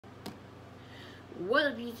What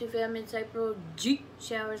up, YouTube family? It's April G.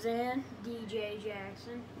 Showers and DJ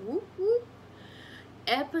Jackson. whoop whoop.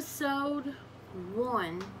 Episode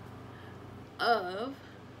 1 of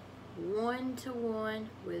 1-to-1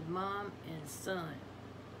 with mom and son.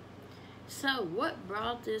 So, what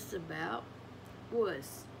brought this about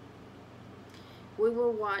was we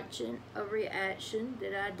were watching a reaction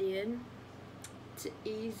that I did to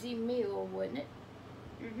Easy Meal, wasn't it?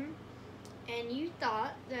 And you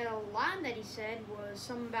thought that a line that he said was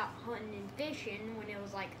something about hunting and fishing when it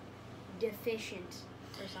was like deficient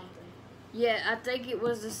or something. Yeah, I think it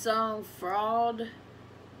was the song Fraud,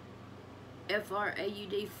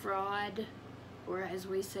 F-R-A-U-D, Fraud, or as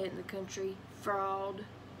we say it in the country, Fraud.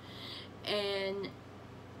 And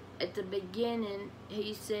at the beginning,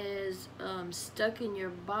 he says, stuck in your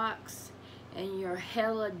box and you're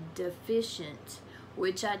hella deficient,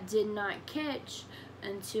 which I did not catch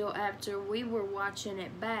until after we were watching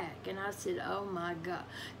it back. And I said, oh my God,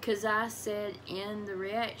 because I said in the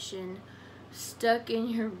reaction, stuck in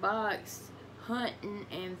your box hunting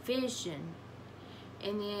and fishing.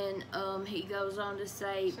 And then he goes on to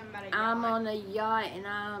say, I'm on a yacht and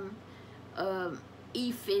I'm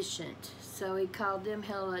efficient. So he called them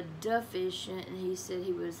hella deficient, and he said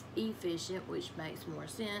he was efficient, which makes more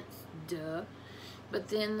sense, duh. But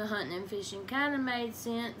then the hunting and fishing kind of made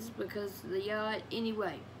sense because of the yacht.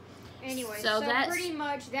 Anyway, so pretty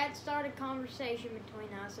much that started conversation between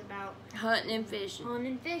us about hunting and fishing.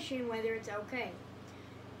 Whether it's okay.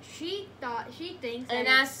 She thinks that And it's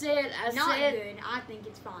I said, good. I think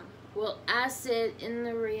it's fine. Well, I said in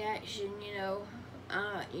the reaction,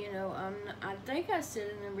 I think I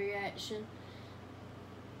said in the reaction,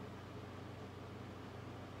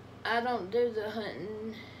 I don't do the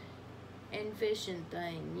hunting and fishing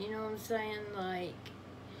thing, you know what I'm saying? Like,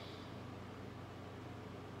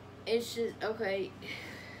 it's just, okay,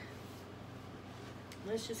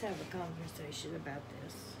 let's just have a conversation about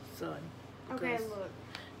this, son. Okay, look.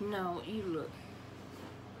 No, you look.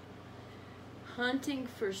 Hunting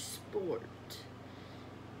for sport.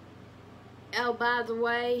 Oh, by the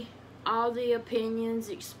way, all the opinions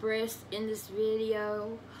expressed in this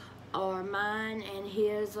video are mine and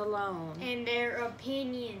his alone. And their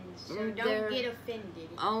opinions, so don't get offended.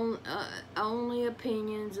 Only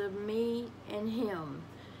opinions of me and him.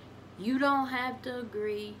 You don't have to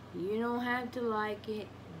agree. You don't have to like it.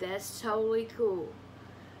 That's totally cool.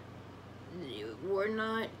 We're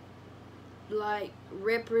not like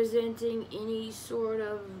representing any sort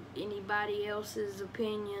of anybody else's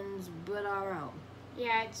opinions but our own.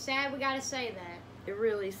 Yeah, it's sad we gotta say that. It's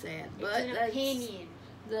really sad. It's an opinion.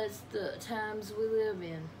 That's the times we live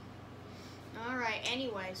in. Alright,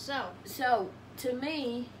 anyway, so to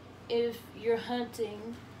me, if you're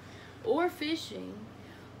hunting or fishing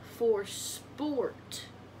for sport,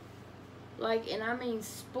 like, and I mean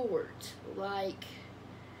sport, like,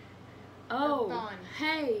 oh,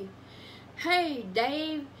 hey,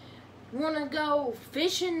 Dave, wanna go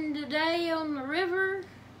fishing today on the river?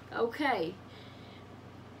 Okay.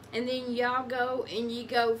 And then y'all go and you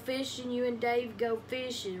go fishing, you and Dave go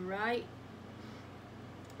fishing, right?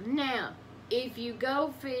 Now, if you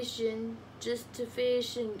go fishing just to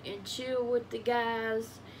fish and chill with the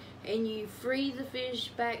guys, and you free the fish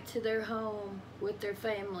back to their home with their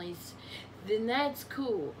families, then that's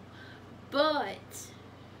cool. But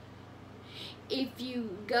if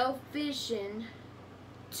you go fishing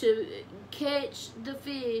to catch the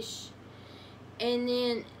fish and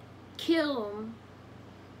then kill them,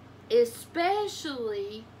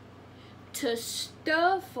 especially to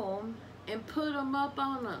stuff them and put them up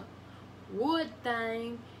on a wood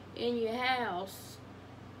thing in your house,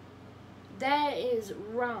 that is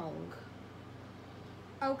wrong.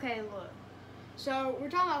 Okay, look. So we're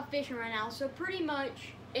talking about fishing right now. So pretty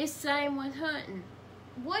much, it's same with hunting.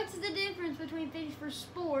 What's the difference between fishing for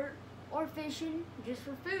sport or fishing just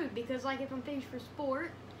for food? Because like if I'm fishing for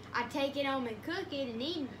sport, I take it home and cook it and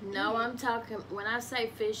eat it. No, I'm talking, when I say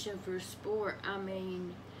fishing for sport, I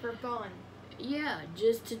mean for fun. Yeah,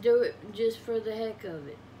 just to do it just for the heck of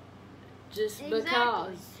it. Just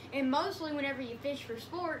because. And mostly whenever you fish for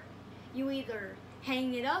sport, you either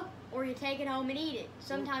hang it up or you take it home and eat it.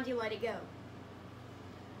 Sometimes you let it go.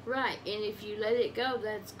 Right, and if you let it go,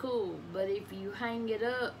 that's cool. But if you hang it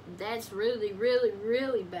up, that's really, really,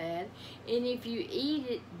 really bad. And if you eat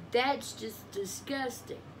it, that's just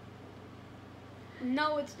disgusting.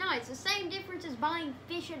 No, it's not. It's the same difference as buying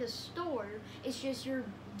fish at a store. It's just you're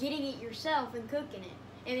getting it yourself and cooking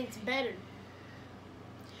it. And it's better.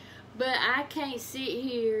 But I can't sit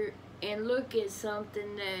here and look at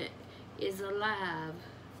something that is alive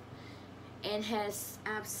and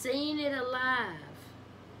I've seen it alive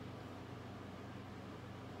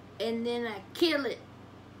and then I kill it.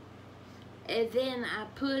 And then I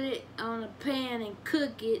put it on a pan and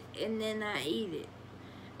cook it, and then I eat it.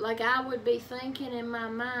 Like I would be thinking in my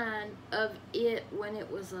mind of it when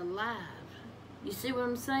it was alive. You see what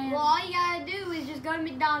I'm saying? Well, all you gotta do is just go to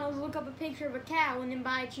McDonald's, look up a picture of a cow, and then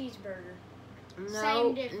buy a cheeseburger.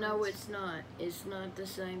 Same difference. No, it's not. It's not the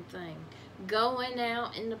same thing. Going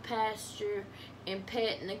out in the pasture and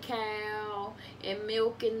petting the cow and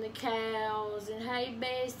milking the cows and hey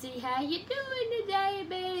Bessie, how you doing today,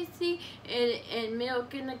 Bessie? And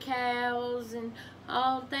milking the cows and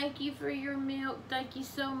oh, thank you for your milk, thank you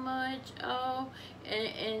so much. Oh,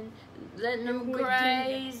 and letting them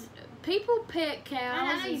graze. People pet cows.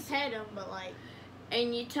 I know you pet them, but like.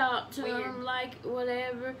 And you talk to weird. them like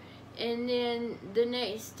whatever, and then the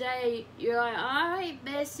next day you're like, all right,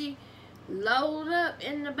 Bessie, load up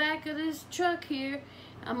in the back of this truck here.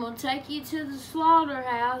 I'm gonna take you to the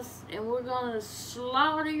slaughterhouse, and we're gonna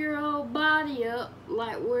slaughter your whole body up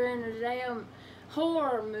like we're in a damn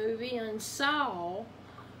horror movie on Saw.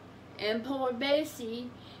 And poor Bessie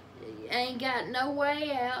ain't got no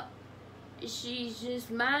way out. She's just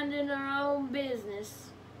minding her own business.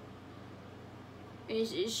 And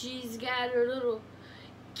she's got her little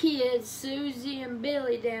kids, Susie and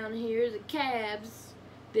Billy, down here, the calves,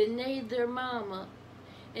 that need their mama.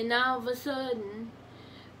 And all of a sudden,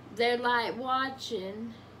 they're like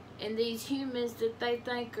watching, and these humans that they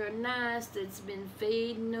think are nice, that's been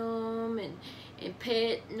feeding them and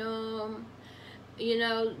petting them, you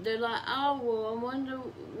know, they're like, oh, well, I wonder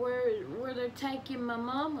where they're taking my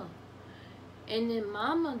mama. And then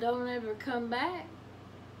mama don't ever come back.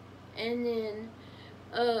 And then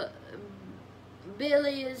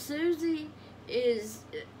Billy and Susie is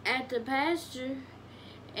at the pasture,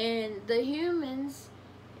 and the humans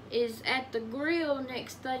is at the grill.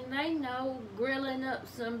 Next thing they know, grilling up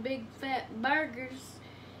some big fat burgers,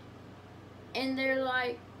 and they're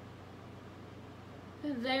like,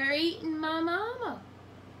 they're eating my mama.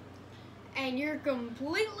 And you're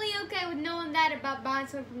completely okay with knowing that about buying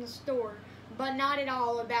something from the store, but not at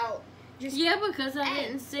all about just... Yeah, because I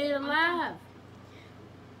didn't see it alive.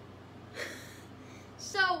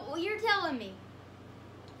 So, you're telling me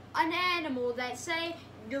an animal that, say,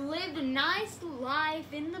 lived a nice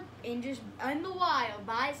life in the wild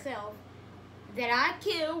by itself, that I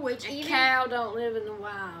kill, which A even... cow don't live in the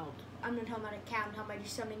wild. I'm not talking about a cow, I'm talking about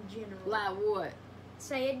just something in general. Like what?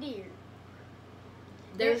 Say a deer.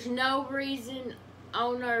 There's no reason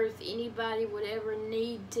on earth anybody would ever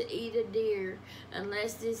need to eat a deer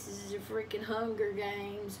unless this is a freaking Hunger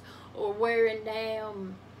Games or wearing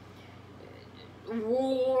down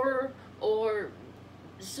war, or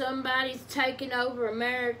somebody's taking over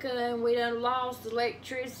America and we done lost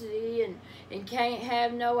electricity and can't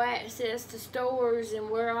have no access to stores, and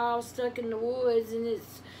we're all stuck in the woods, and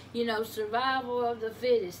it's, you know, survival of the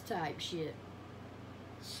fittest type shit.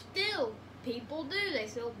 Still, people do. They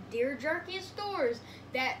sell deer jerky in stores.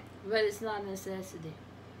 But it's not a necessity.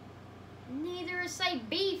 Neither is, say,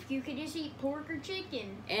 beef. You could just eat pork or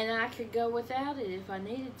chicken. And I could go without it if I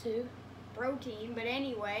needed to. Protein, but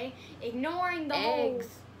anyway, ignoring the eggs.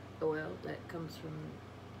 Well, that comes from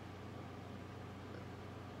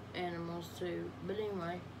animals too. But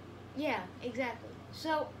anyway. Yeah, exactly.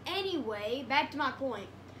 So anyway, back to my point.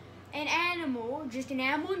 An animal, just an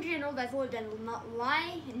animal in general that's lived a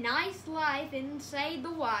nice life in, say, the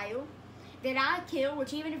wild, that I kill,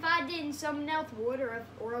 which even if I didn't, someone else would, or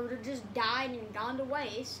would have just died and gone to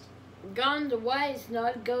waste. Gone to waste,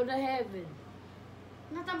 not go to heaven.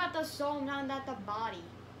 I'm not talking about the soul, I'm talking about the body.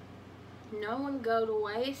 No one go to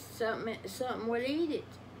waste. Something would eat it.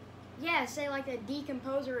 Yeah, say like a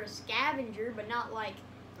decomposer or a scavenger, but not like...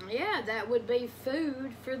 Yeah, that would be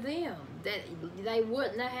food for them that they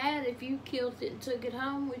wouldn't have had if you killed it and took it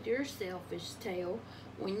home with your selfish tail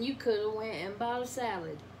when you could have went and bought a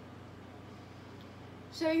salad.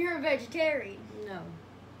 So you're a vegetarian? No.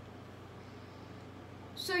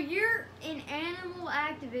 So you're an animal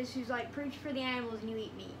activist who's like preach for the animals and you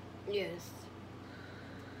eat meat? Yes.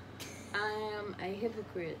 I am a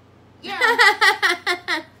hypocrite. Yeah.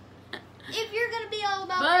 If you're gonna be all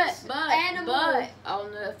about animal, but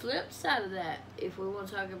on the flip side of that, if we want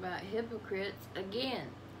to talk about hypocrites, again,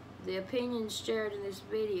 the opinions shared in this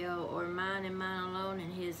video are mine and mine alone,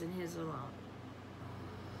 and his alone.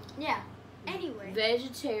 Yeah. Anyway.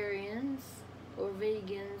 Vegetarians or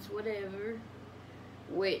vegans, whatever,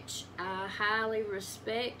 which I highly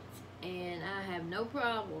respect, and I have no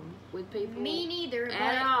problem with people. Me neither.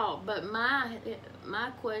 At all. But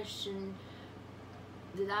my question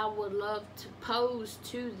that I would love to pose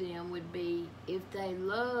to them would be, if they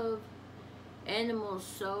love animals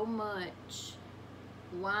so much,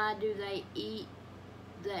 why do they eat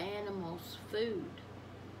the animals' food?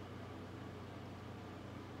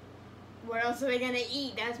 What else are they gonna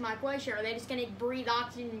eat? That's my question. Are they just gonna breathe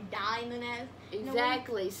oxygen and die in the nest?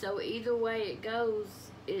 Exactly. So either way it goes,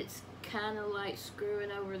 it's kind of like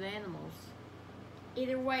screwing over the animals.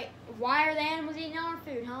 Either way, why are the animals eating our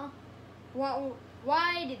food, huh?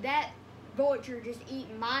 Why did that vulture just eat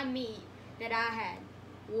my meat that I had?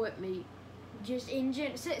 What meat? Just in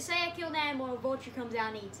general. Say I killed an animal and a vulture comes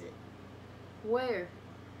out and eats it. Where?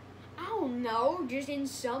 I don't know. Just in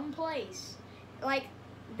some place. Like,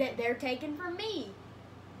 that they're taken from me.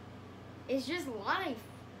 It's just life.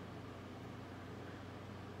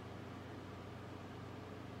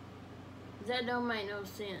 That don't make no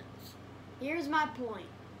sense. Here's my point.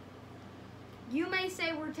 You may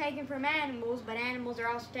say we're taken from animals, but animals are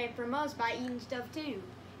also taken from us by eating stuff too.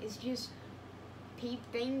 It's just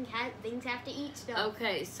things have to eat stuff.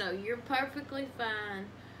 Okay, so you're perfectly fine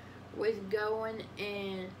with going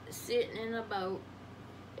and sitting in a boat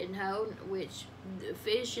and holding, which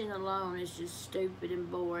fishing alone is just stupid and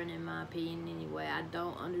boring in my opinion anyway. I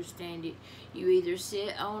don't understand it. You either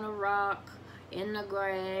sit on a rock, in the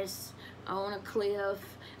grass, on a cliff,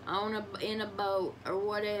 in a boat, or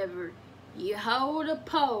whatever. You hold a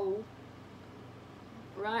pole,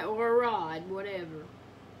 right, or a rod, whatever,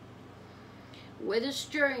 with a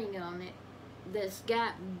string on it that's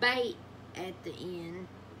got bait at the end,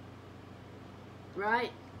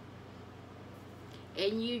 right?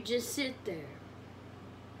 And you just sit there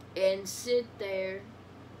and sit there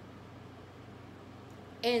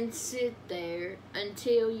and sit there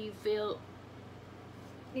until you feel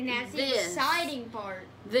And that's the this. exciting part.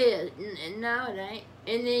 This. No, it ain't.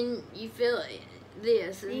 And then you feel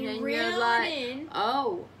this. And then you're like,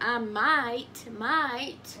 oh, I might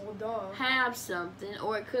Well, duh. have something.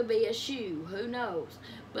 Or it could be a shoe. Who knows?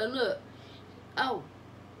 But look. Oh.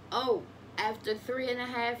 After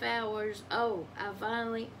 3.5 hours,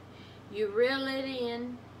 you reel it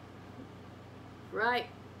in. Right?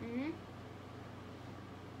 Mm-hmm.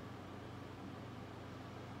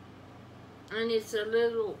 And it's a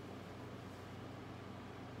little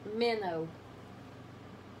minnow.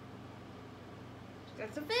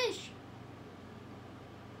 That's a fish.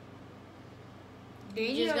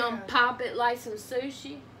 You just gonna pop it like some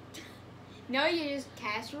sushi? No, you just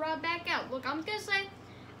cast your rod back out. Look, I'm just gonna say,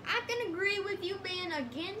 I can agree with you being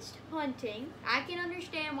against hunting. I can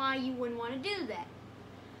understand why you wouldn't want to do that.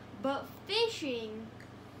 But fishing,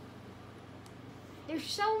 there's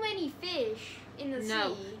so many fish in the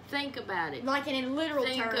No, sea. think about it. Like in a literal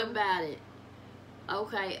term. Think about it.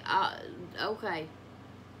 Okay, okay.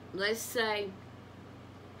 Let's say,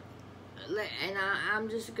 and I'm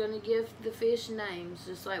just gonna give the fish names,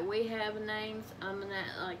 just like we have names. I'm gonna,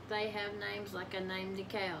 like they have names, like I named the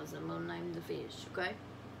cows. I'm gonna name the fish. Okay.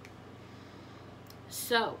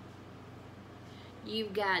 So,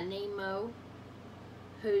 you've got Nemo,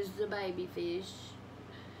 who's the baby fish,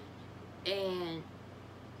 and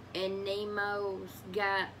Nemo's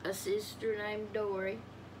got a sister named Dory,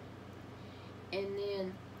 and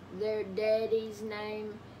then their daddy's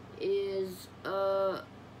name is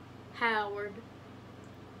Howard,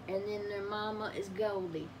 and then their mama is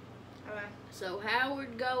Goldie. Okay. So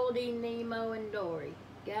Howard, Goldie, Nemo, and Dory.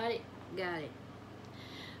 Got it? Got it.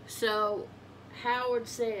 So Howard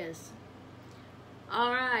says,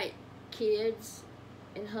 all right, kids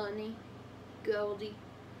and honey, Goldie,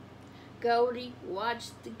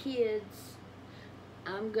 watch the kids.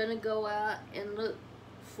 I'm gonna go out and look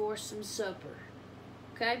for some supper.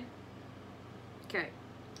 Okay? Okay.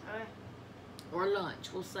 Okay. Or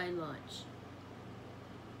lunch. We'll say lunch.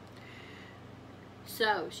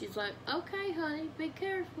 So she's like, okay, honey, be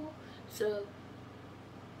careful. So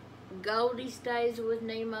Goldie stays with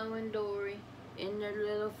Nemo and Dory in their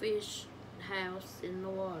little fish house in the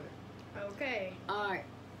water. Okay. Alright.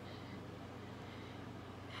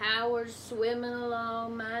 Howard's swimming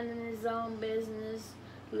along, minding his own business,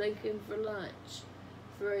 looking for lunch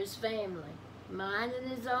for his family. Minding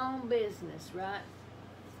his own business, right?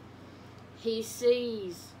 He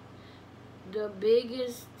sees the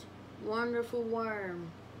biggest wonderful worm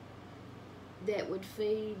that would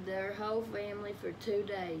feed their whole family for 2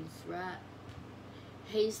 days, right?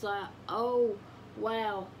 He's like, oh,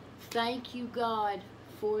 wow, thank you, God,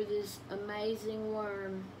 for this amazing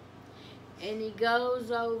worm. And he goes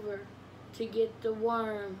over to get the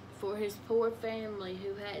worm for his poor family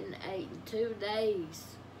who hadn't eaten 2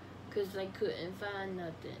 days because they couldn't find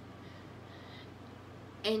nothing.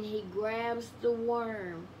 And he grabs the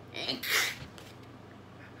worm and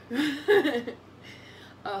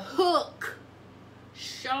a hook,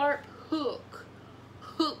 sharp hook,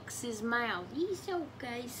 hooks his mouth. He's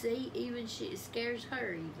okay. See, even it scares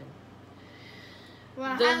her even.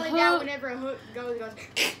 Well, I The highly doubt hook- whenever a hook goes, it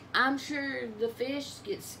goes. I'm sure the fish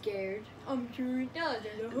get scared. I'm sure it does.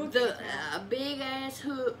 There's a hook. The a big ass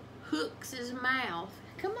hook hooks his mouth.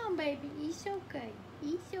 Come on, baby. He's okay.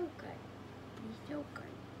 He's okay. He's okay.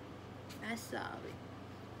 I saw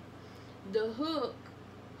it. The hook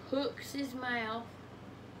hooks his mouth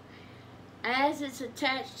as it's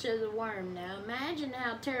attached to the worm. Now imagine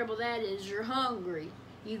how terrible that is. You're hungry.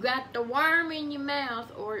 You got the worm in your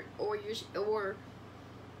mouth, or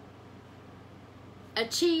a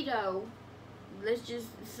Cheeto. Let's just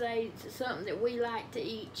say something that we like to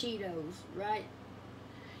eat, Cheetos, right?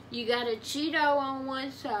 You got a Cheeto on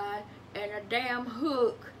one side and a damn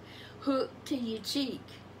hook hooked to your cheek.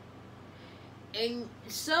 And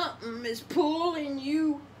something is pulling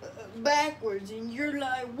you backwards, and you're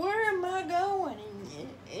like, where am I going?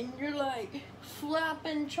 And you're like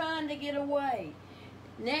flopping, trying to get away.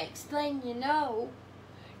 Next thing you know,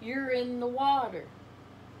 you're in the water,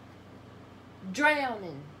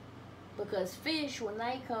 drowning. Because fish, when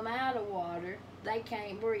they come out of water, they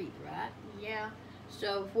can't breathe, right? Yeah.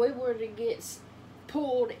 So if we were to get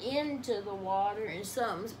pulled into the water and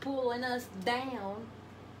something's pulling us down,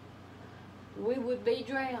 we would be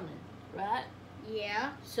drowning, right?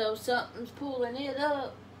 Yeah. So something's pulling it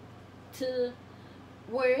up to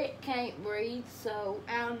where it can't breathe, so...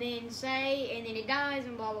 And then it dies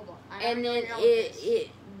and blah, blah, blah. And then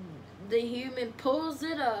the human pulls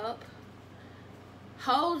it up,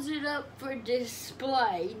 holds it up for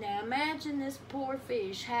display. Now imagine this poor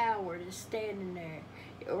fish, Howard, is standing there,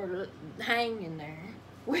 or hanging there,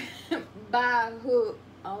 by a hook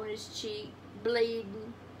on his cheek,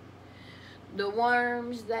 bleeding. The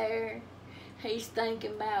worm's there. He's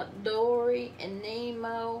thinking about Dory and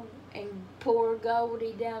Nemo and poor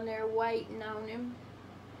Goldie down there waiting on him.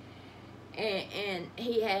 And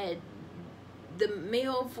he had the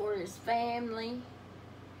meal for his family.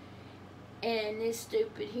 And this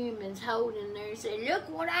stupid human's holding there and said, look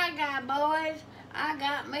what I got, boys. I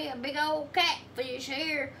got me a big old catfish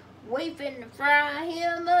here. We finna fry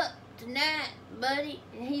him up tonight, buddy.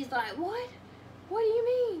 And he's like, what? What do you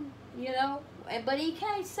mean? You know? But he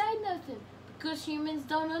can't say nothing because humans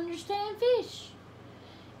don't understand fish.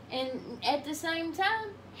 And at the same time,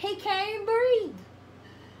 he can't breathe.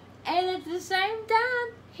 And at the same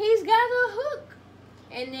time, he's got a hook.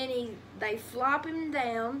 And then they flop him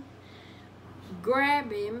down,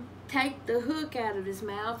 grab him, take the hook out of his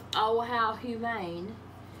mouth. Oh, how humane.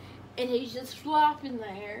 And he's just flopping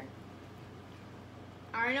there.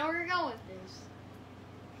 I know where you're going with this.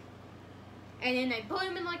 And then they put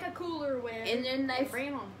him in like a cooler or whatever. And then they bring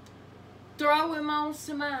him home. Throw him on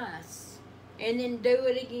some ice. And then do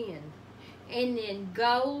it again. And then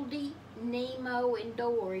Goldie, Nemo, and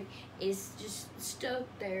Dory is just stuck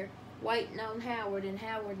there waiting on Howard, and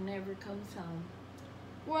Howard never comes home.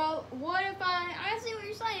 Well, what if I see what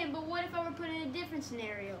you're saying, but what if I were put in a different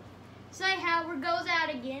scenario? Say Howard goes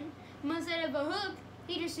out again, but instead of a hook,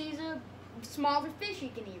 he just sees a smaller fish he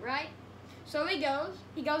can eat, right? So he goes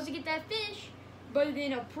to get that fish, but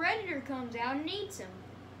then a predator comes out and eats him.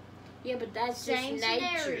 Yeah, but that's Same just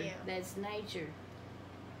nature. scenario. That's nature.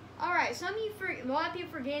 Alright, a lot of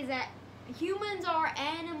people forget that humans are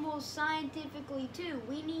animals scientifically too.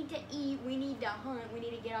 We need to eat, we need to hunt, we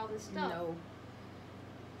need to get all this stuff. No.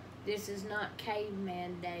 This is not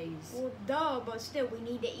caveman days. Well, duh, but still, we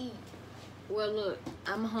need to eat. Well, look,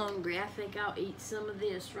 I'm hungry. I think I'll eat some of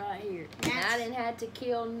this right here. And I didn't have to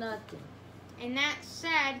kill nothing. And that's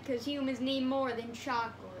sad because humans need more than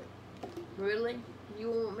chocolate. Really?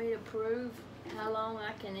 You want me to prove how long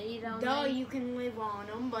I can eat on Duh, these? you can live on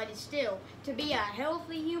them, but it's still, to be a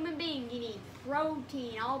healthy human being, you need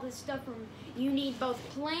protein, all this stuff from, you need both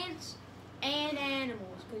plants and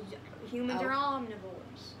animals, because humans are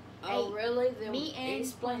omnivores. Oh, really? Then meat and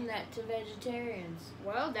explain that to vegetarians.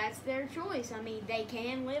 Well, that's their choice. I mean, they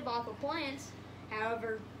can live off of plants.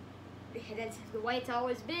 However, that's the way it's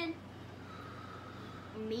always been.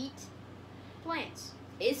 Meat, plants.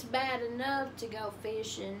 It's bad enough to go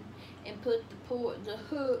fishing and put the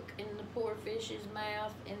hook in the poor fish's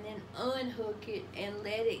mouth and then unhook it and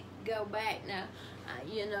let it go back. Now,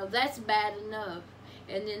 you know, that's bad enough.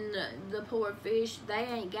 And then the poor fish, they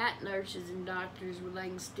ain't got nurses and doctors where they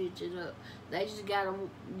can stitch it up. They just got to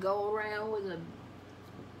go around with a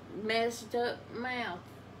messed up mouth.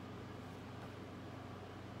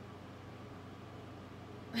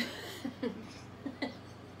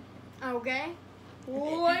 Okay.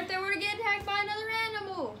 What if they were to get attacked by another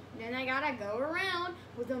animal? then they gotta go around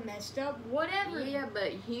with a messed up whatever. Yeah,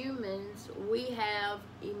 but humans, we have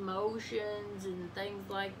emotions and things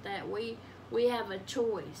like that. We have a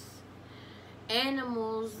choice.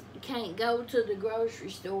 Animals can't go to the grocery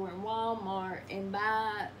store and Walmart and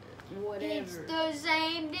buy whatever. It's the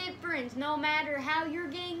same difference. No matter how you're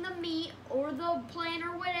getting the meat or the plant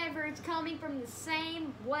or whatever, it's coming from the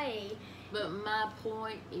same way. But my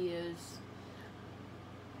point is,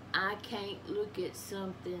 I can't look at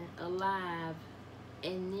something alive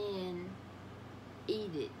and then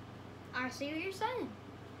eat it. I see what you're saying.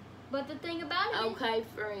 But the thing about it Okay,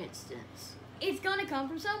 for instance. it's gonna come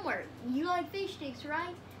from somewhere. You like fish sticks,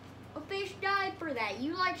 right? A fish died for that.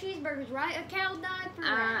 You like cheeseburgers, right? A cow died for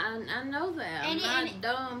that. I know that. And I'm not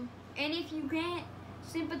dumb. And if you can't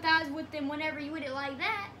sympathize with them whenever you eat it like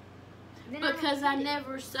that, then Because I don't eat it.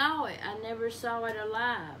 never saw it. I never saw it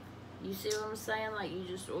alive. You see what I'm saying? Like, you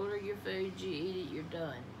just order your food, you eat it, you're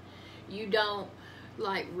done. You don't,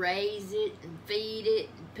 like, raise it and feed it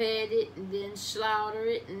and pet it and then slaughter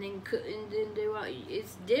it and then cook and then do all.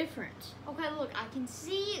 It's different. Okay, look, I can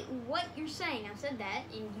see what you're saying. I said that,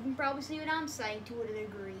 and you can probably see what I'm saying to a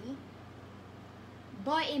degree.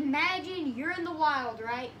 But imagine you're in the wild,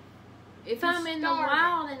 right? If You're I'm in the starving.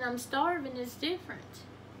 wild and I'm starving, it's different.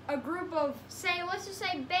 A group of, let's just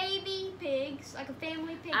say baby pigs, like a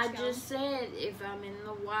family pig. I just said if I'm in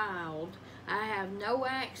the wild, I have no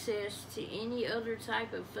access to any other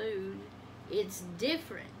type of food. It's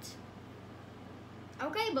different.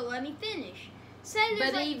 Okay, but let me finish. Say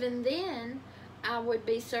there's But like, even then, I would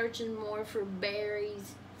be searching more for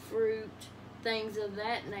berries, fruit, things of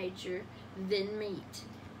that nature than meat.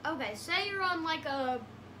 okay, say you're on like a,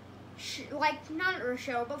 like not a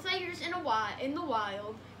show, but say you're just in the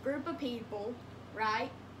wild, group of people, right?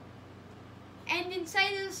 And then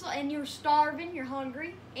say this, and you're starving, you're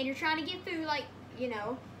hungry, and you're trying to get food, like, you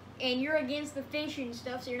know, and you're against the fish and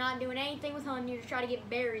stuff, so you're not doing anything with hunting, you're just trying to get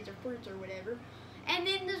berries or fruits or whatever. And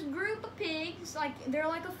then this group of pigs, like, they're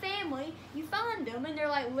like a family, you find them, and they're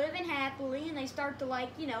like living happily, and they start to, like,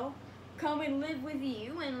 you know, come and live with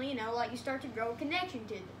you, and, you know, like, you start to grow a connection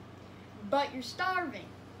to them. But you're starving.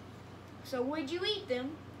 So would you eat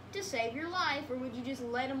them to save your life, or would you just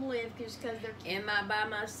let them live just because they're cute? Am I by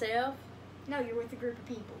myself? No, you're with a group of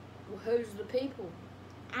people. Well, who's the people?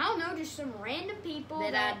 I don't know, just some random people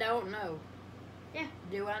That I don't know. Yeah.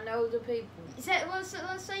 Do I know the people?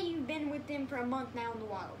 Let's say you've been with them for a month now in the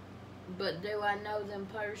wild. But do I know them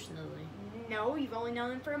personally? No, you've only known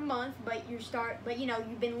them for a month, but you know,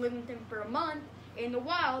 you've been living with them for a month in the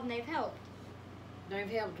wild, and they've helped. They've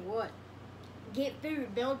helped what? Get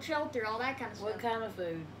food, build shelter, all that kind of What stuff. kind of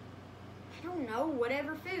food? I don't know,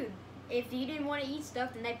 whatever food. If you didn't want to eat stuff,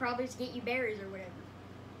 then they probably just get you berries or whatever.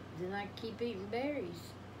 Then I keep eating berries.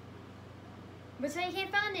 But say you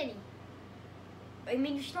can't find any. I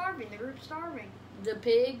mean, you're starving. The group's starving. The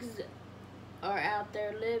pigs are out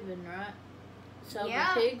there living, right? So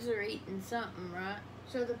Yeah. the pigs are eating something, right?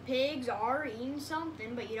 So the pigs are eating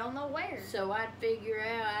something, but you don't know where. So I'd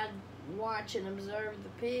watch and observe the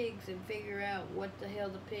pigs and figure out what the hell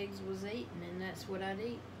the pigs was eating, and that's what I'd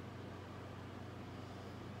eat.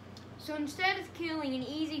 So instead of killing an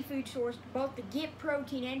easy food source, both to get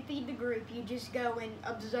protein and feed the group, you just go and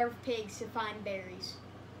observe pigs to find berries.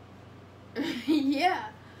 Yeah.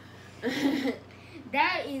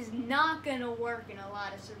 That is not gonna work in a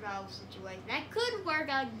lot of survival situations. That could work,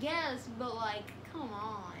 I guess, but like, come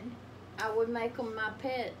on. I would make them my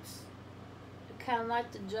pets. Kind of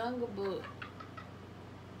like the Jungle Book.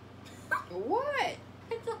 What?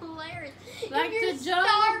 That's hilarious. Like If you're the Jungle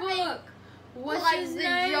starving, Book. What's like his the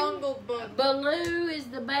name? Jungle Book. Baloo is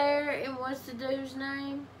the bear, and what's the dude's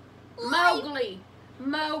name? Like- Mowgli.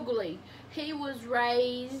 Mowgli. He was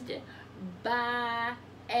raised by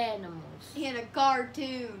animals. In a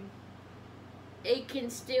cartoon. It can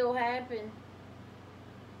still happen.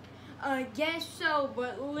 I guess so,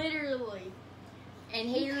 but literally. And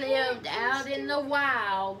he You lived can't out in the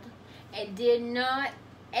wild and did not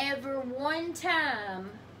ever one time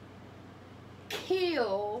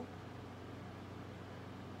kill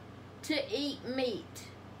to eat meat.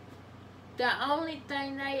 The only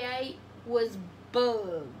thing they ate was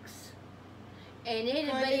bugs. And it'd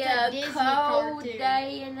Well, be it's a a Disney cold cartoon.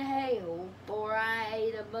 day in hell before I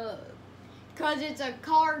ate a bug. Because it's a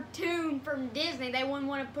cartoon from Disney. They wouldn't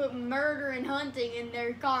want to put murder and hunting in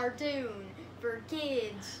their cartoon for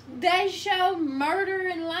kids. They show murder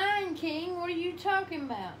in Lion King. What are you talking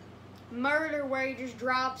about? Murder where he just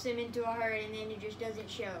drops him into a herd and then it just doesn't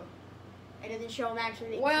show. It doesn't show him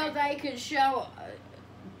actually. Well, they could show,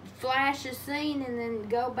 flash a scene and then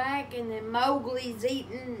go back and then Mowgli's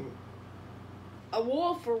eating a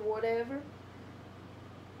wolf or whatever.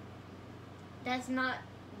 That's not.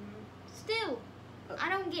 Still, I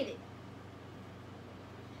don't get it.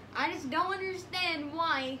 I just don't understand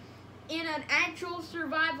why, in an actual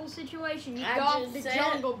survival situation, you go off the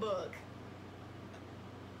Jungle Book.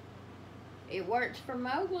 It worked for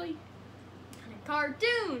Mowgli. A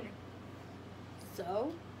cartoon.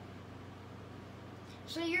 So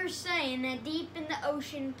you're saying that deep in the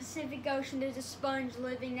ocean, Pacific Ocean, there's a sponge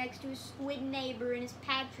living next to a squid neighbor and his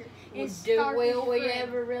patcher and his starfish will we friend.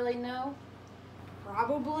 ever really know?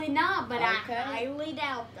 Probably not, but Okay. I highly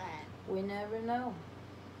doubt that. We never know.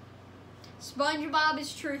 SpongeBob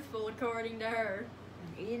is truthful, according to her.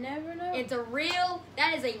 You never know.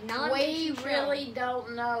 That is a non-fiction We show. really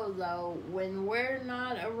don't know, though, when we're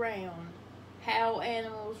not around, how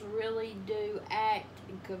animals really do act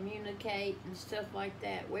and communicate and stuff like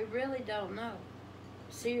that. We really don't know.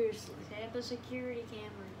 Seriously. Set up a security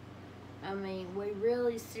camera. I mean, we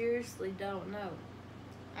really seriously don't know.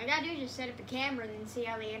 All I gotta do is just set up a camera and then see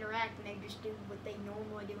how they interact, and they just do what they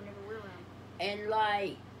normally do whenever we're around. And,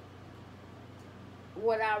 like,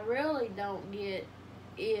 what I really don't get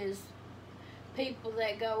is people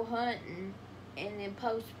that go hunting and then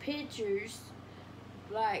post pictures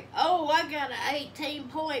like, oh, I got an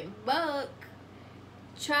 18-point buck,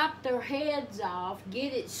 chop their heads off,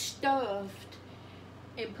 get it stuffed,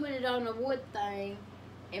 and put it on a wood thing,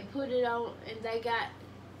 and put it on, and they got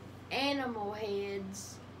animal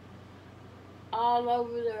heads all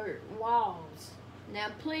over their walls. Now,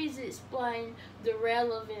 please explain the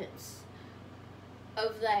relevance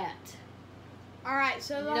of that. Alright,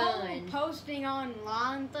 so the whole None. posting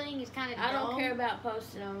online thing is kind of dumb. I don't care about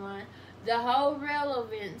posting online. The whole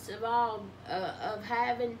relevance of all of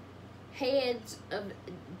having heads of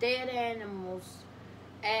dead animals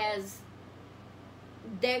as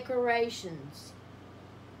decorations.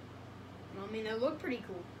 I mean, they look pretty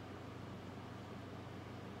cool.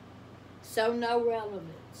 So no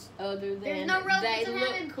relevance other than There's no relevance they in look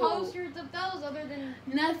having cool. posters of those other than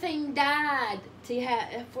Nothing died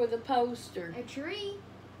to for the poster. a tree.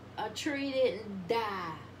 A tree didn't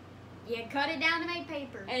die, You cut it down to make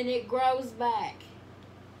paper. and it grows back.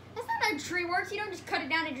 That's not how a tree works. You don't just cut it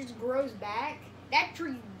down, it just grows back. That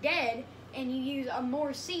tree's dead, and you use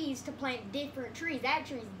more seeds to plant different trees. That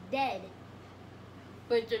tree's dead.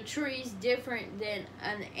 But the tree's different than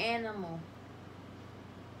an animal.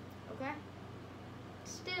 Okay?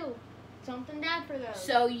 Still, something died for those.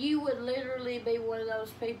 So you would literally be one of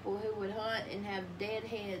those people who would hunt and have dead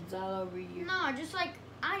heads all over you. No, just like,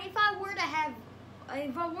 if I were to have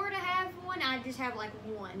one, I'd just have like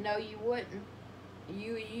one. No, you wouldn't.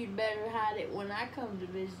 You'd better hide it when I come to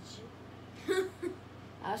visit you.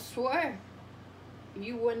 I swear.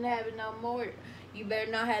 You wouldn't have it no more. You better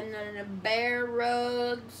not have none of the bear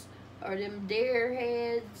rugs or them deer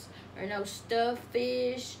heads or no stuffed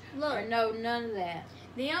fish Look, or none of that.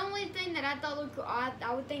 the only thing that I thought looked cool,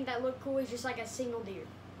 I would think that looked cool is just like a single deer.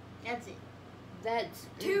 That's it. That's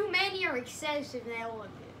Too many are excessive and they don't look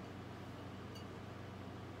good.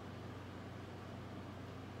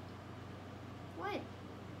 What?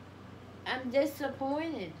 I'm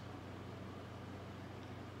disappointed.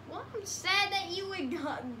 Well, I'm sad that you would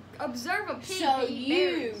observe a pig So eat you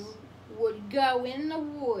berries. would go in the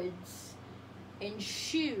woods and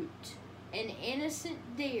shoot an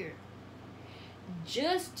innocent deer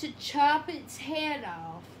just to chop its head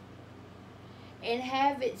off and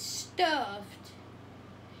have it stuffed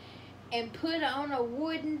and put on a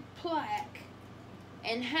wooden plaque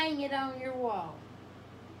and hang it on your wall.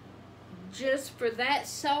 Just for that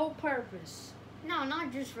sole purpose. No,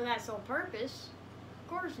 not just for that sole purpose. Of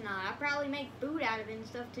course not. I probably make food out of it and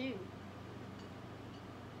stuff too.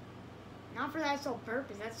 Not for that sole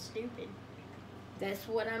purpose. That's stupid. That's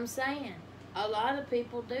what I'm saying. A lot of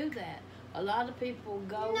people do that. A lot of people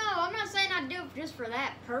go... No, I'm not saying I do it just for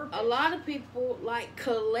that purpose. A lot of people, like,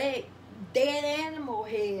 collect dead animal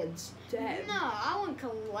heads to have. No, I wouldn't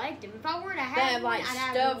collect them. If I were to They have have, one, like, I'd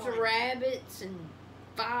have stuffed one. rabbits and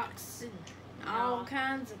fox and all No.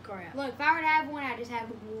 kinds of crap. Look, if I were to have one, I'd just have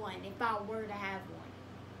one. If I were to have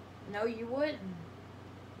one. No, you wouldn't.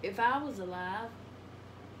 If I was alive.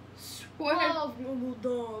 Swear. Well,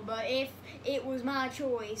 duh, but if it was my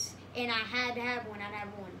choice and I had to have one, I'd have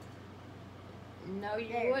one. No, you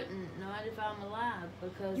There. wouldn't. Not if I'm alive.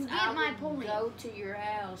 Because You get I my would point. go to your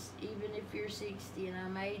house, even if you're 60 and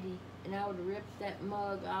I'm 80, and I would rip that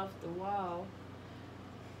mug off the wall.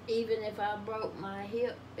 Even if I broke my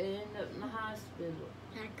hip and ended up in the hospital.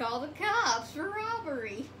 I'd call the cops for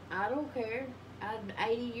robbery. I don't care. I'm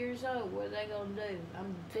 80 years old. What are they going to do?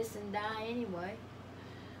 I'm fixing to die anyway.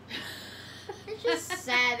 It's just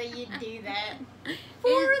sad that you do that. For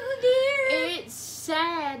the deer. It's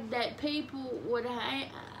sad that people would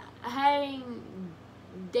hang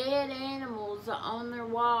dead animals on their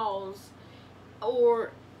walls,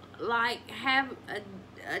 or like have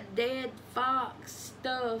a dead fox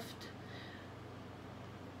stuffed.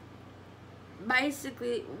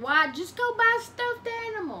 Basically, why just go buy stuffed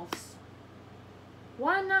animals?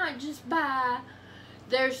 Why not just buy?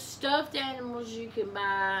 There's stuffed animals you can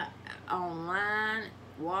buy online,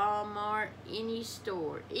 Walmart, any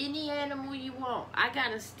store, any animal you want. I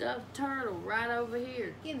got a stuffed turtle right over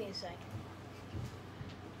here. Give me a second.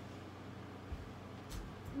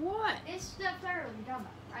 What? This stuffed turtle you're talking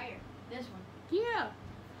about, right here. This one. Yeah.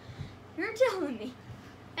 You're telling me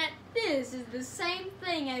that this is the same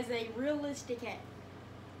thing as a realistic cat.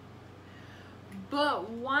 But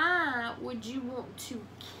why would you want to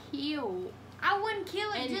kill I wouldn't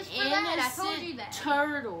kill it an just for that. I told you innocent that.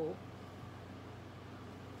 turtle?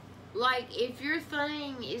 Like, if your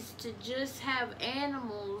thing is to just have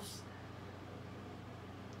animals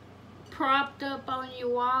propped up on your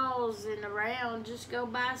walls and around, just go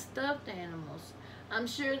buy stuffed animals. I'm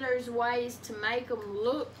sure there's ways to make them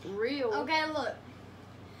look real. Okay, look.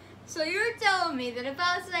 So you're telling me that if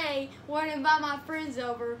I say want to invite my friends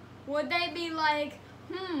over, would they be like,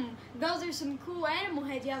 those are some cool animal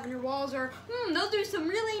heads you have on your walls, or those are some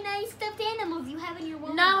really nice stuffed animals you have on your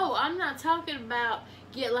walls? No, I'm not talking about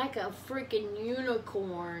get like a freaking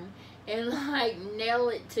unicorn and like nail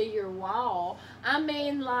it to your wall. I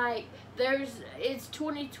mean, like, it's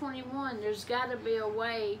 2021. There's got to be a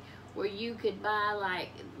way where you could buy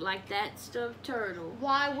like that stuffed turtle.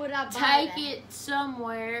 Why would I buy Take that? it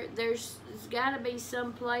somewhere. There's got to be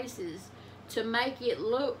some places to make it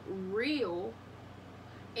look real,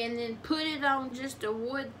 and then put it on just a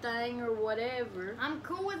wood thing or whatever. I'm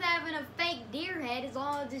cool with having a fake deer head as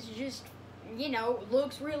long as it's just,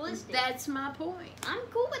 looks realistic. That's my point. I'm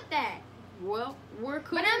cool with that. Well, we're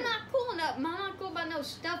cool. But I'm not cool enough. I'm not cool about no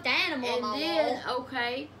stuffed animal on And my then, wall.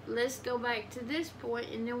 okay, let's go back to this point,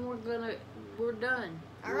 and then we're done.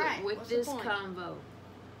 All right, with what's the this point? convo.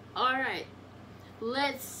 All right,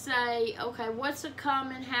 let's say, okay, what's a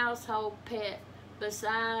common household pet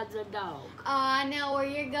besides a dog? Oh, I know where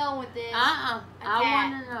you're going with this. I cat.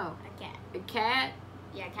 want to know. A cat. A cat?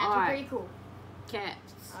 Yeah, cats All are right. pretty cool.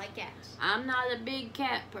 Cats. I like cats. I'm not a big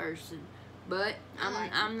cat person, but I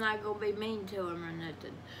like I'm not gonna be mean to them or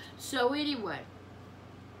nothing. So anyway,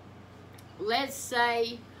 let's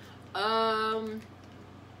say, hell,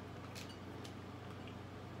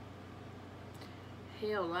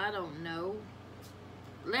 I don't know.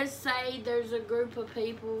 Let's say there's a group of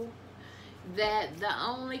people that the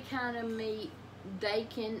only kind of meat they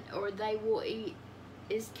can or they will eat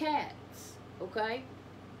is cats. Okay?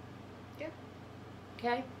 Yeah.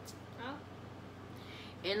 Okay? Oh.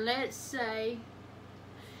 And let's say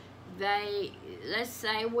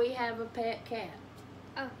we have a pet cat.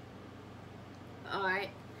 Oh. Alright.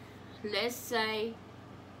 Let's say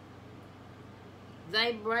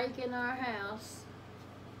they break in our house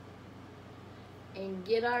and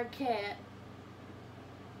get our cat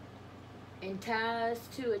and tie us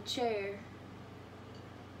to a chair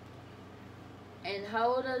and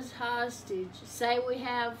hold us hostage. Say we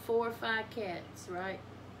have 4 or 5 cats, right?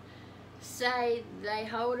 Say they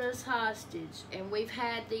hold us hostage, and we've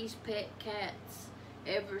had these pet cats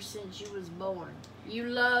ever since you was born. You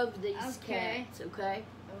love these Okay. cats, okay?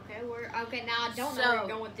 Okay, now I don't know where you're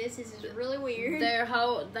going with this. This is really weird. They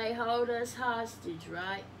hold us hostage,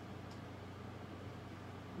 right?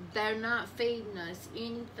 They're not feeding us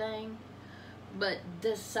anything but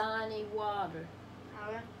Dasani water.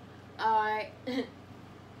 Okay. Alright.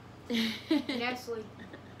 Nestle.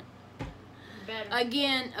 Better.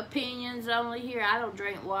 Again, opinions only here. I don't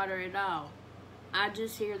drink water at all. I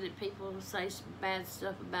just hear that people say some bad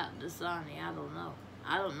stuff about Dasani. I don't know.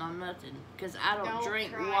 I don't know nothing. Because I don't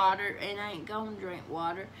drink try. water, and I ain't gonna drink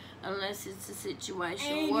water unless it's a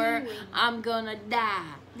situation where Anyway. I'm gonna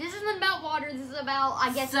die. This isn't about water. This is about,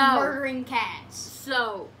 I guess, So- murdering cats.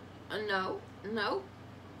 So, no.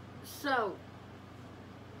 So,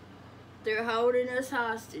 they're holding us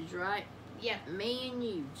hostage, right? Yeah. Me and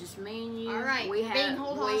you, just me and you. All right, We we're have, being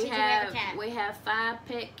held hostage we and we have a have, cat. we have 5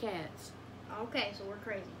 pet cats. Okay, so we're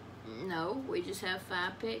crazy. No, we just have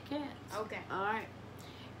 5 pet cats. Okay. All right.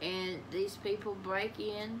 And these people break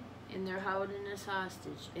in, and they're holding us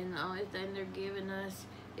hostage, and the only thing they're giving us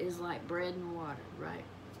is like bread and water, right?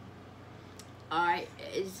 All right.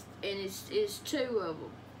 It's 2 of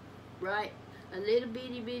them, right? A little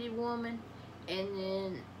bitty woman, and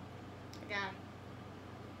then Okay.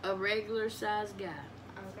 a regular sized guy.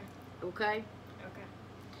 Okay. Okay. Okay.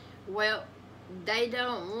 Well, they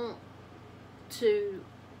don't want to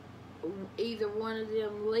either one of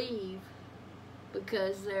them leave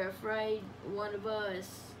because they're afraid one of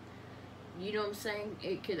us, you know what I'm saying,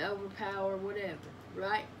 it could overpower whatever,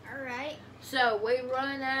 right? Alright. So we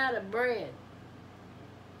run out of bread,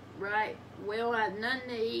 right? We don't have nothing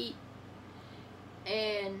to eat,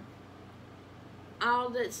 and all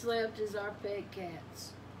that's left is our pet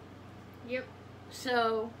cats. Yep.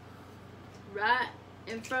 So, right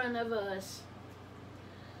in front of us,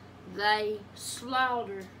 they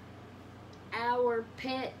slaughter our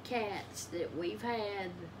pet cats that we've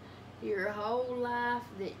had your whole life,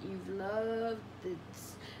 that you've loved,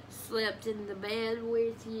 that's slept in the bed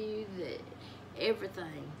with you, that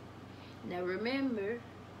everything. Now remember,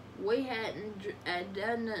 we hadn't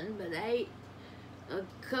done nothing but ate a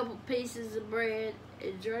couple pieces of bread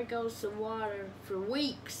and drank on some water for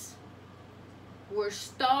weeks. We're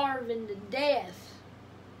starving to death,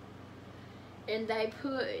 and they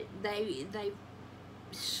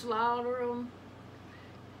slaughter them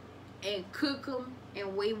and cook them, and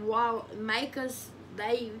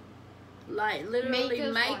they like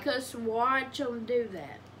literally make us watch them do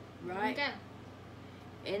that, right? Okay.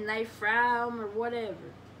 And they fry them or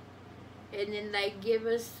whatever, and then they give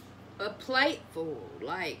us a plate full.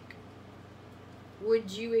 Like,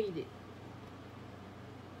 would you eat it?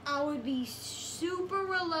 I would be super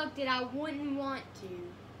reluctant. I wouldn't want to.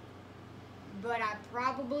 But I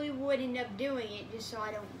probably would end up doing it just so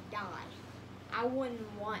I don't die. I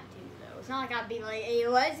wouldn't want to, though. It's not like I'd be like, hey,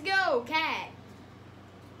 let's go, cat.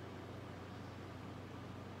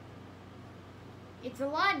 It's a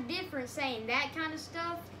lot different saying that kind of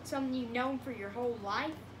stuff, something you've known for your whole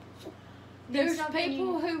life. There's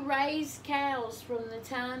people who raise cows from the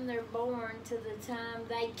time they're born to the time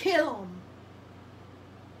they kill them.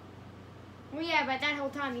 Well, yeah, but that whole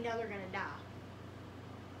time you know they're going to die.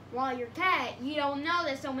 While your cat, you don't know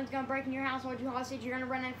that someone's going to break in your house, hold you hostage, you're going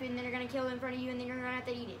to run out of food, and then they're going to kill it in front of you, and then you're going to have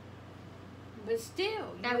to eat it. But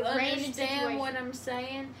still, That you was random understand situation. what I'm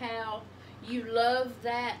saying? How you love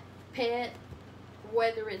that pet,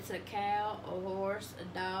 whether it's a cow, a horse,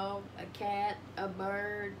 a dog, a cat, a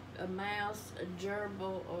bird, a mouse, a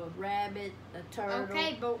gerbil, a rabbit, a turtle.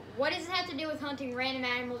 Okay, but what does it have to do with hunting random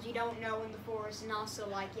animals you don't know in the forest, and also,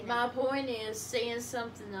 like, you know... My point is seeing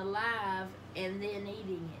something alive and then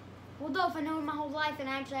eating it. Well, though, if I know it my whole life and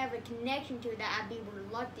I actually have a connection to that, I'd be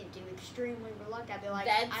reluctant to, extremely reluctant. I'd be like,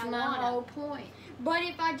 I That's don't my wanna. whole point. But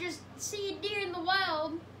if I just see a deer in the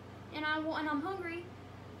wild and I'm hungry,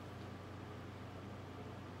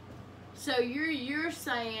 So you're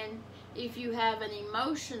saying if you have an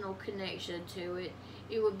emotional connection to it,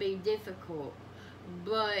 it would be difficult.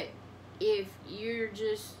 But if you're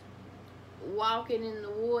just walking in the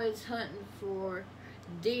woods hunting for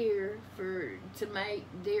deer to make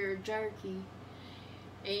deer jerky,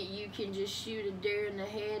 and you can just shoot a deer in the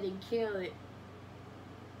head and kill it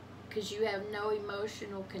because you have no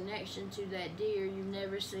emotional connection to that deer, you've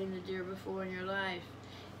never seen the deer before in your life,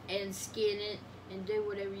 and skin it and do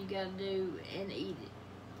whatever you gotta do and eat it.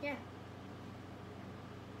 yeah.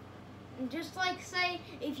 And just like, say,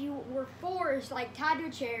 if you were forced, like, tied to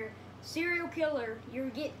a chair, serial killer,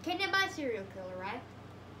 you get kidnapped by a serial killer, right?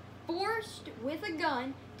 Forced with a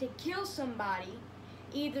gun to kill somebody,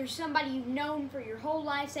 either somebody you've known for your whole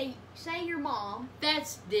life, say your mom.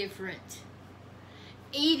 That's different.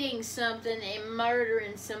 Eating something and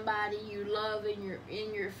murdering somebody you love in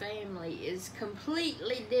your family is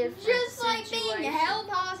completely different. Just like situation. being held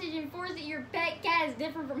hostage and forced at your pet cat is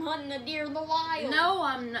different from hunting a deer in the wild. No,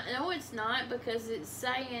 I'm not. No, it's not, because it's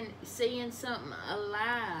seeing something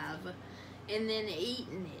alive and then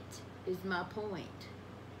eating it is my point.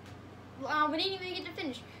 We didn't even get to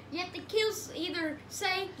finish. You have to kill either,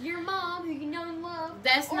 say, your mom, who you know and love,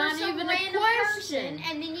 That's or not some even a random question.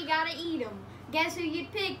 person, and then you gotta eat them. Guess who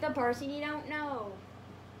you'd pick? The person you don't know.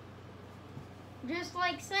 Just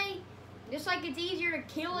like it's easier to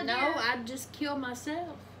kill a No, deer I'd just kill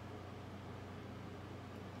myself.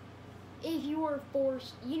 if you were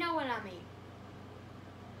forced. You know what I mean.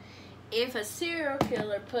 If a serial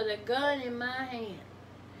killer put a gun in my hand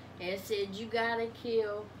and said, you gotta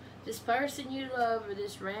kill this person you love or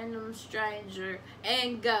this random stranger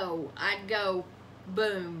and go, I'd go,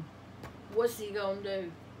 boom. What's he gonna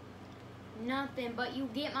do? Nothing, but you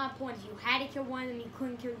get my point. If you had to kill one of them, you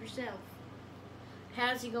couldn't kill yourself.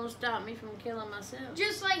 How's he gonna stop me from killing myself?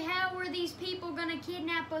 Just like, how were these people gonna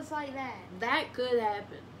kidnap us like that? That could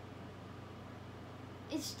happen.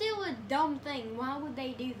 It's still a dumb thing. Why would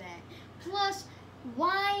they do that? Plus,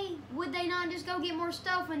 why would they not just go get more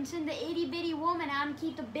stuff and send the itty bitty woman out and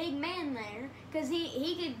keep the big man there? Because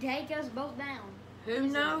he could take us both down. Who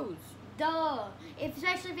knows? Duh.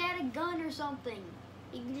 Especially if they had a gun or something.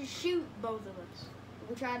 He could just shoot both of us.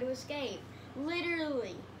 We try to escape.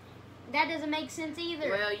 Literally. That doesn't make sense either.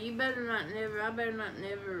 Well, you better not never, I better not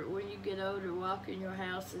never, when you get older, walk in your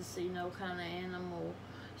house and see no kind of animal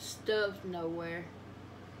stuff nowhere.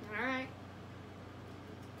 Alright.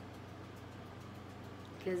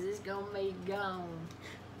 Because it's going to be gone.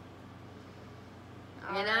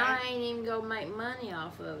 All And right. I ain't even going to make money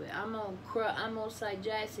off of it. I'm gonna say,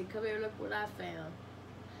 Jackson, come here, look what I found.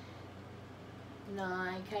 No,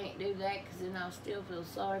 I can't do that because then I'll still feel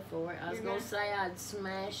sorry for it. I was You're going not- to say I'd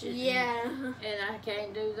smash it. Yeah. And I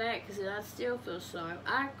can't do that because then I still feel sorry.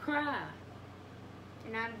 I'd cry.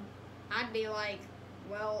 And I'd be like,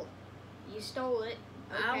 well, you stole it.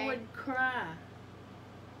 Okay. I would cry.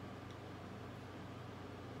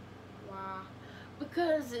 Wow.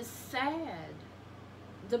 Because it's sad.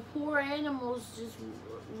 The poor animals just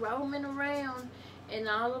roaming around, and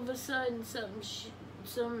all of a sudden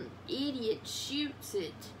some idiot shoots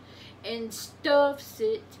it and stuffs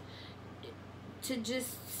it to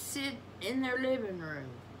just sit in their living room.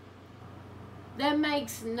 That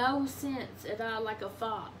makes no sense at all, like a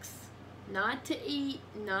fox. Not to eat,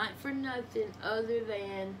 not for nothing other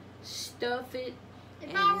than stuff it.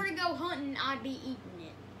 If I were to go hunting, I'd be eating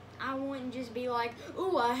it. I wouldn't just be like,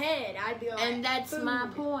 ooh, a head. I'd be like, And that's my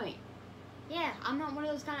food. point. Yeah, I'm not one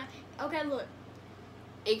of those kind of. Okay, look.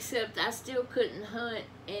 Except I still couldn't hunt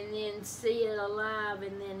and then see it alive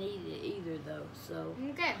and then eat it either, though. So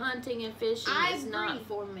Okay. hunting and fishing I is not agree.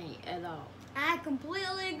 for me at all. I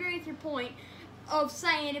completely agree with your point of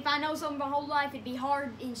saying if I know something my whole life, it'd be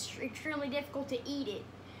hard and extremely difficult to eat it.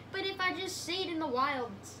 But if I just see it in the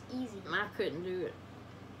wild, it's easy. I couldn't do it.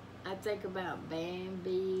 I think about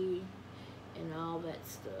Bambi and all that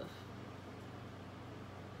stuff.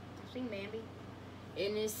 I've seen Bambi.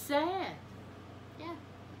 And it's sad. Yeah.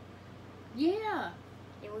 Yeah.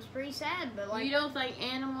 It was pretty sad, but like, You don't think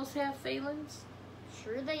animals have feelings?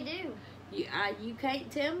 sure they do. You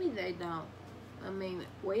can't tell me they don't. I mean,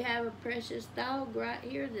 we have a precious dog right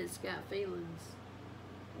here that's got feelings.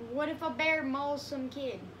 What if a bear mauls some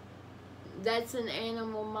kid? That's an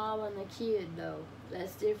animal mauling a kid, though.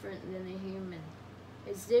 That's different than a human.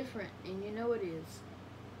 It's different, and you know it is.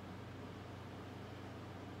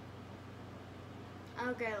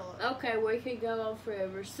 Okay, look. Okay, we could go on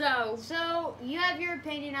forever. So, you have your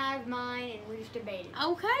opinion, I have mine, and we're just debating.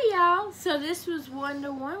 okay, y'all. So this was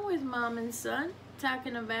 1-to-1 with Mom and Son,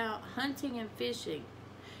 talking about hunting and fishing.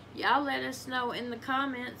 Y'all let us know in the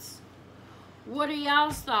comments, what are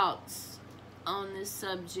y'all's thoughts on this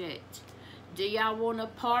subject? Do y'all want a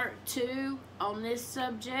part 2 on this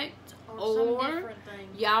subject? Or some different thing.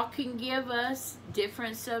 Y'all can give us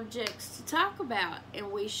different subjects to talk about,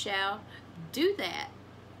 and we shall do that.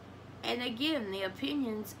 And again, the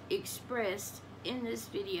opinions expressed in this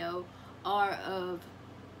video are of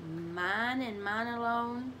mine and mine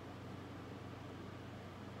alone.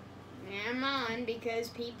 And mine, because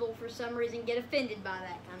people for some reason get offended by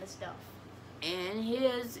that kind of stuff. And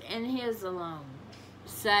his alone.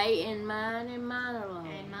 Say and mine alone.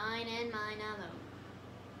 And mine alone.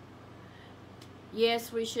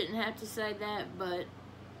 Yes, we shouldn't have to say that, but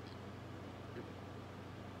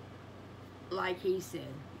like he said.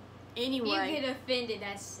 Anyway. If you get offended,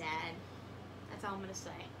 that's sad. That's all I'm going to say.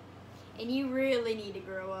 And you really need to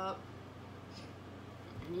grow up.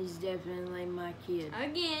 He's definitely my kid.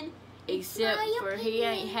 Again. Except my for he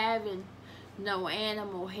ain't opinion. having no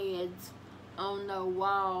animal heads on no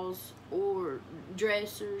walls or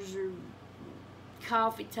dressers or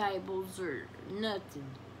coffee tables or nothing.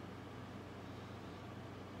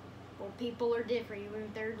 Well, people are different. You're in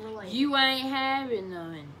third relation. You ain't having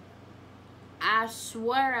none. I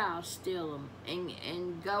swear I'll steal them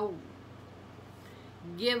and go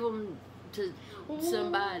give them to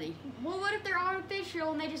somebody. Well, what if they're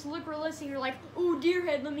artificial and they just look realistic? You're like, ooh, deer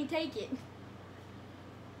head, let me take it.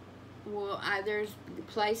 Well, there's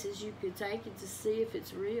places you could take it to see if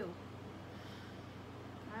it's real.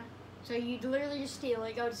 So you'd literally just steal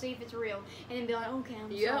it, go to see if it's real, and then be like, okay,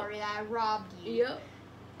 I'm Yep. sorry that I robbed you. Yep.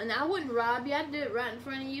 And I wouldn't rob you. I'd do it right in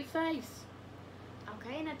front of your face.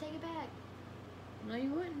 Okay, and I take it back. No, you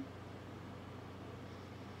wouldn't.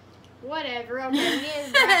 Whatever, okay, we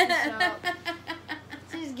need to wrap this up.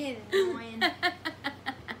 This is getting annoying.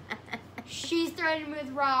 She's threatening me with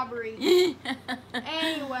robbery.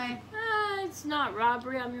 Anyway. It's not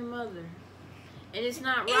robbery. I'm your mother. And it's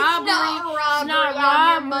not It's robbery. not robbery, It's not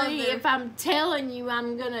I'm your robbery mother. if I'm telling you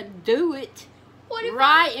I'm going to do it What if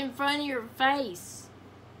right in front of your face.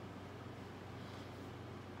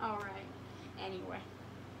 Alright. Anyway.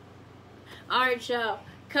 All right, y'all.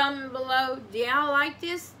 Comment below. Do y'all like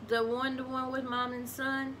this? The one-to-one with mom and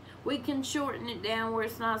son? We can shorten it down where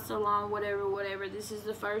it's not so long, whatever. This is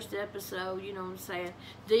the first episode, you know what I'm saying?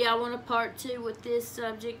 Do y'all want a part 2 with this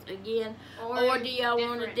subject again? Or do y'all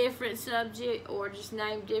want a different subject? Or just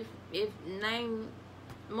name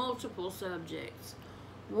multiple subjects?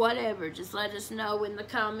 Whatever. Just let us know in the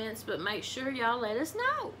comments, but make sure y'all let us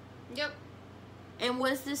know. Yep. And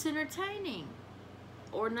was this entertaining?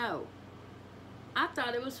 Or no? I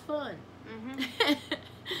thought it was fun.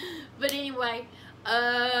 But anyway,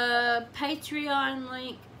 Patreon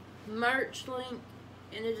link, merch link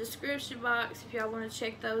in the description box if y'all want to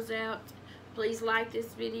check those out. Please like this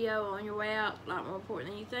video on your way out, a lot more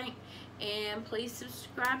important than you think. And please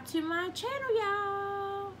subscribe to my channel,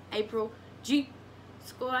 y'all. April G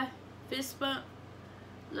Squad Fist Bump.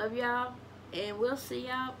 Love y'all. And we'll see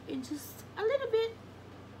y'all in just a little bit.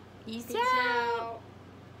 Peace out.